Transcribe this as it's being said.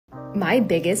My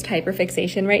biggest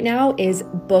hyperfixation right now is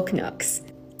book nooks.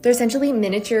 They're essentially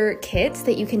miniature kits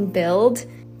that you can build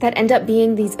that end up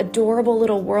being these adorable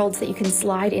little worlds that you can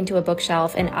slide into a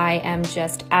bookshelf, and I am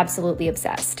just absolutely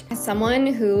obsessed. As someone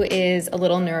who is a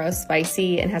little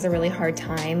neurospicy and has a really hard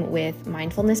time with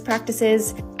mindfulness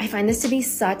practices, I find this to be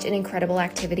such an incredible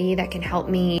activity that can help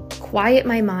me quiet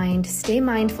my mind, stay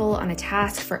mindful on a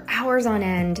task for hours on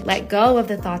end, let go of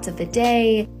the thoughts of the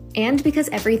day. And because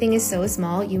everything is so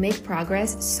small, you make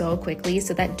progress so quickly,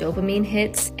 so that dopamine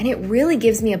hits, and it really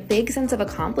gives me a big sense of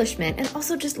accomplishment. And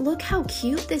also just look how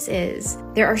cute this is.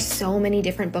 There are so many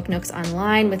different book nooks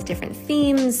online with different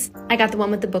themes. I got the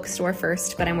one with the bookstore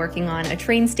first, but I'm working on a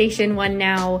train station one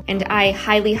now, and I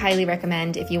highly, highly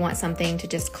recommend if you want something to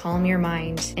just calm your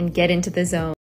mind and get into the zone.